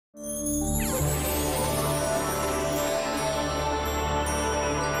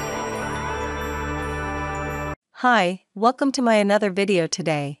Hi, welcome to my another video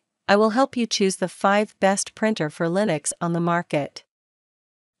today. I will help you choose the 5 best printer for Linux on the market.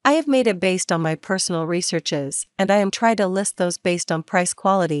 I have made it based on my personal researches, and I am trying to list those based on price,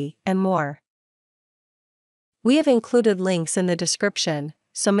 quality, and more. We have included links in the description,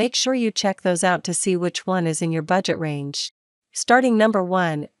 so make sure you check those out to see which one is in your budget range. Starting number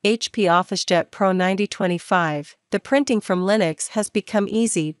 1, HP Officejet Pro 9025. The printing from Linux has become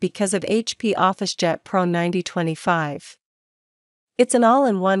easy because of HP Officejet Pro 9025. It's an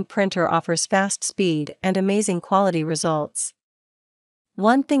all-in-one printer, offers fast speed and amazing quality results.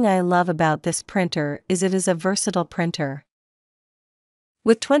 One thing I love about this printer is it is a versatile printer.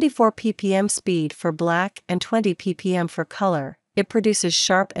 With 24 ppm speed for black and 20 ppm for color, it produces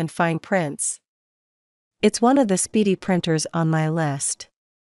sharp and fine prints. It's one of the speedy printers on my list.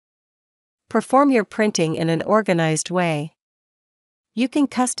 Perform your printing in an organized way. You can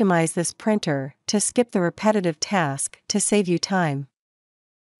customize this printer to skip the repetitive task to save you time.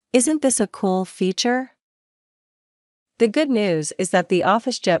 Isn't this a cool feature? The good news is that the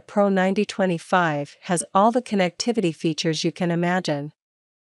Officejet Pro 9025 has all the connectivity features you can imagine.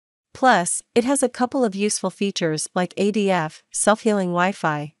 Plus, it has a couple of useful features like ADF, self-healing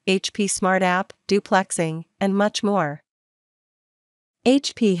Wi-Fi, HP Smart App, duplexing, and much more.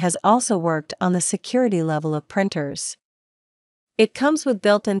 HP has also worked on the security level of printers. It comes with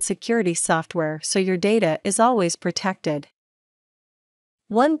built-in security software, so your data is always protected.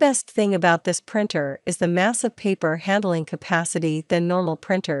 One best thing about this printer is the massive paper handling capacity than normal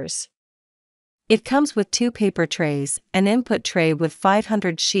printers. It comes with 2 paper trays, an input tray with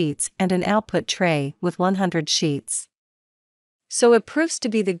 500 sheets and an output tray with 100 sheets. So it proves to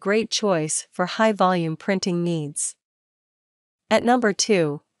be the great choice for high-volume printing needs. At number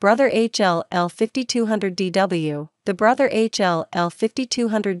 2, Brother HL L5200DW. The Brother HL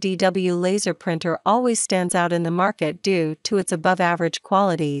L5200DW laser printer always stands out in the market due to its above-average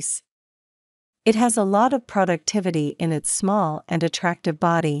qualities. It has a lot of productivity in its small and attractive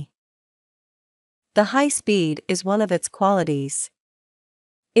body. The high speed is one of its qualities.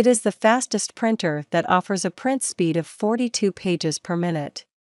 It is the fastest printer that offers a print speed of 42 pages per minute.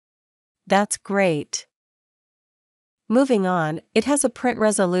 That's great. Moving on, it has a print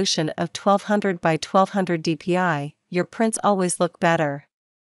resolution of 1200 by 1200 dpi. Your prints always look better.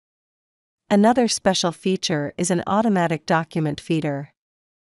 Another special feature is an automatic document feeder.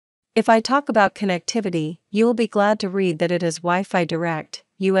 If I talk about connectivity, you will be glad to read that it is Wi-Fi Direct,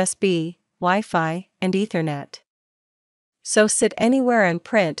 USB, Wi-Fi, and Ethernet. So sit anywhere and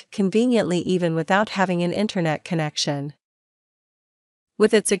print conveniently even without having an internet connection.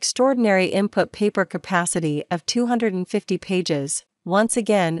 With its extraordinary input paper capacity of 250 pages, once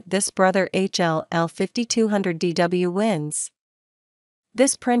again this Brother HL L5200DW wins.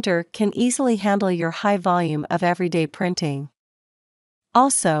 This printer can easily handle your high volume of everyday printing.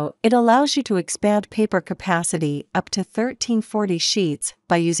 Also, it allows you to expand paper capacity up to 1340 sheets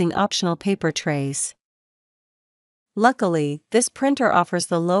by using optional paper trays. Luckily, this printer offers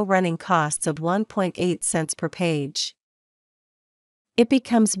the low running costs of 1.8 cents per page. It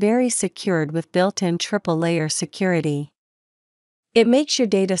becomes very secured with built-in triple-layer security. It makes your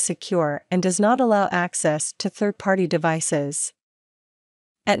data secure and does not allow access to third-party devices.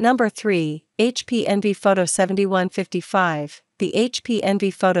 At number 3, HP Envy Photo 7155. The HP Envy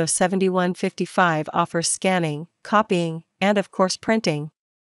Photo 7155 offers scanning, copying, and of course printing.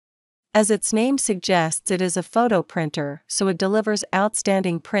 As its name suggests, it is a photo printer, so it delivers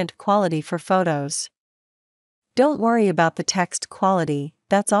outstanding print quality for photos. Don't worry about the text quality,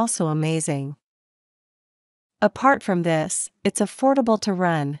 that's also amazing. Apart from this, it's affordable to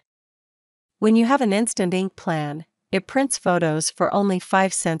run. When you have an instant ink plan, it prints photos for only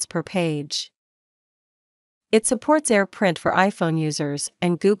 5 cents per page. It supports AirPrint for iPhone users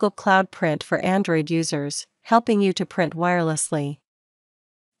and Google Cloud Print for Android users, helping you to print wirelessly.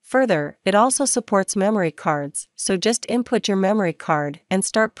 Further, it also supports memory cards, so just input your memory card and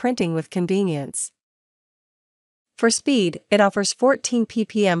start printing with convenience. For speed, it offers 14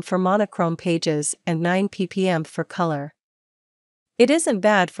 ppm for monochrome pages and 9 ppm for color. It isn't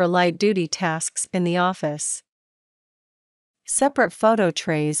bad for light-duty tasks in the office. Separate photo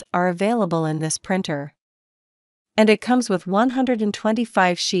trays are available in this printer. And it comes with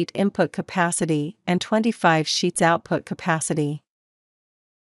 125 sheet input capacity and 25 sheets output capacity.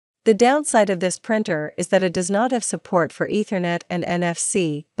 The downside of this printer is that it does not have support for Ethernet and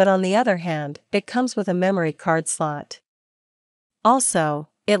NFC, but on the other hand, it comes with a memory card slot. Also,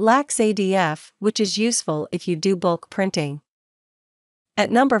 it lacks ADF, which is useful if you do bulk printing. At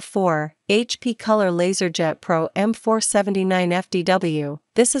number 4, HP Color Laserjet Pro M479FDW.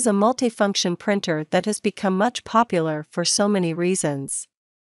 This is a multifunction printer that has become much popular for so many reasons.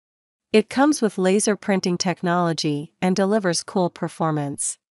 It comes with laser printing technology and delivers cool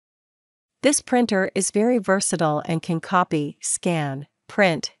performance. This printer is very versatile and can copy, scan,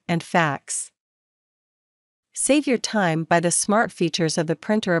 print, and fax. Save your time by the smart features of the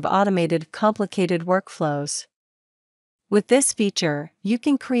printer of automated complicated workflows. With this feature, you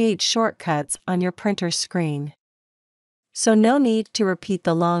can create shortcuts on your printer's screen. So no need to repeat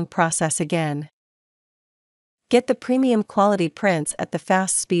the long process again. Get the premium quality prints at the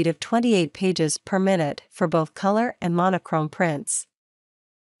fast speed of 28 pages per minute for both color and monochrome prints.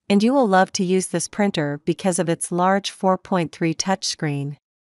 And you will love to use this printer because of its large 4.3 touchscreen.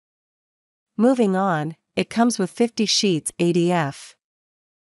 Moving on, it comes with 50 sheets ADF.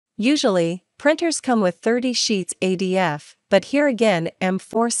 Usually, printers come with 30 sheets ADF, but here again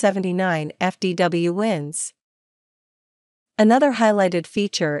M479 FDW wins. Another highlighted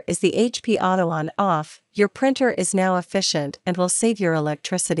feature is the HP Auto On/Off. Your printer is now efficient and will save your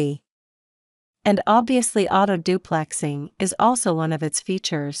electricity. And obviously auto duplexing is also one of its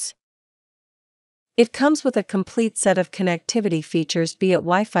features. It comes with a complete set of connectivity features, be it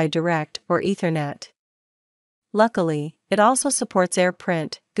Wi-Fi Direct or Ethernet. Luckily, it also supports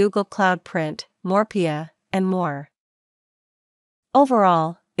AirPrint, Google Cloud Print, Morpia, and more.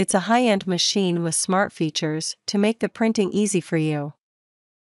 Overall, it's a high-end machine with smart features to make the printing easy for you.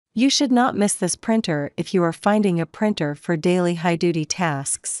 You should not miss this printer if you are finding a printer for daily high-duty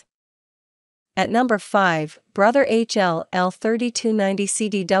tasks. At number 5, Brother HL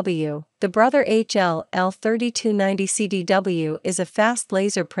L3290CDW. The Brother HL L3290CDW is a fast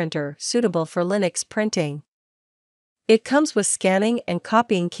laser printer suitable for Linux printing. It comes with scanning and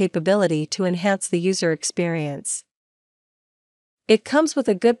copying capability to enhance the user experience. It comes with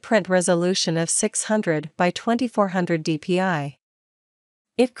a good print resolution of 600 by 2400 dpi.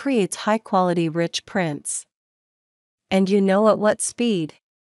 It creates high-quality rich prints. And you know at what speed?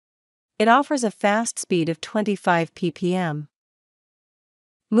 It offers a fast speed of 25 ppm.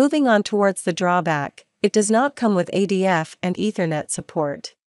 Moving on towards the drawback, it does not come with ADF and Ethernet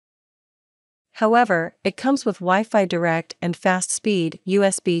support. However, it comes with Wi-Fi Direct and fast speed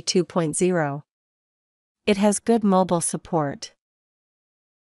USB 2.0. It has good mobile support.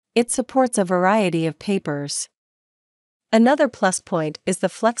 It supports a variety of papers. Another plus point is the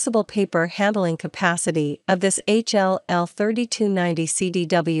flexible paper handling capacity of this HL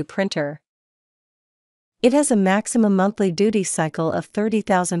L3290CDW printer. It has a maximum monthly duty cycle of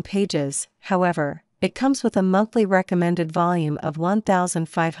 30,000 pages, however, it comes with a monthly recommended volume of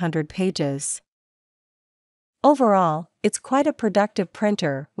 1,500 pages. Overall, it's quite a productive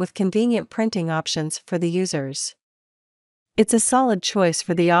printer with convenient printing options for the users. It's a solid choice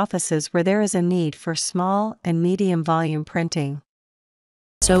for the offices where there is a need for small and medium volume printing.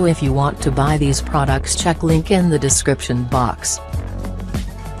 So if you want to buy these products, check link in the description box.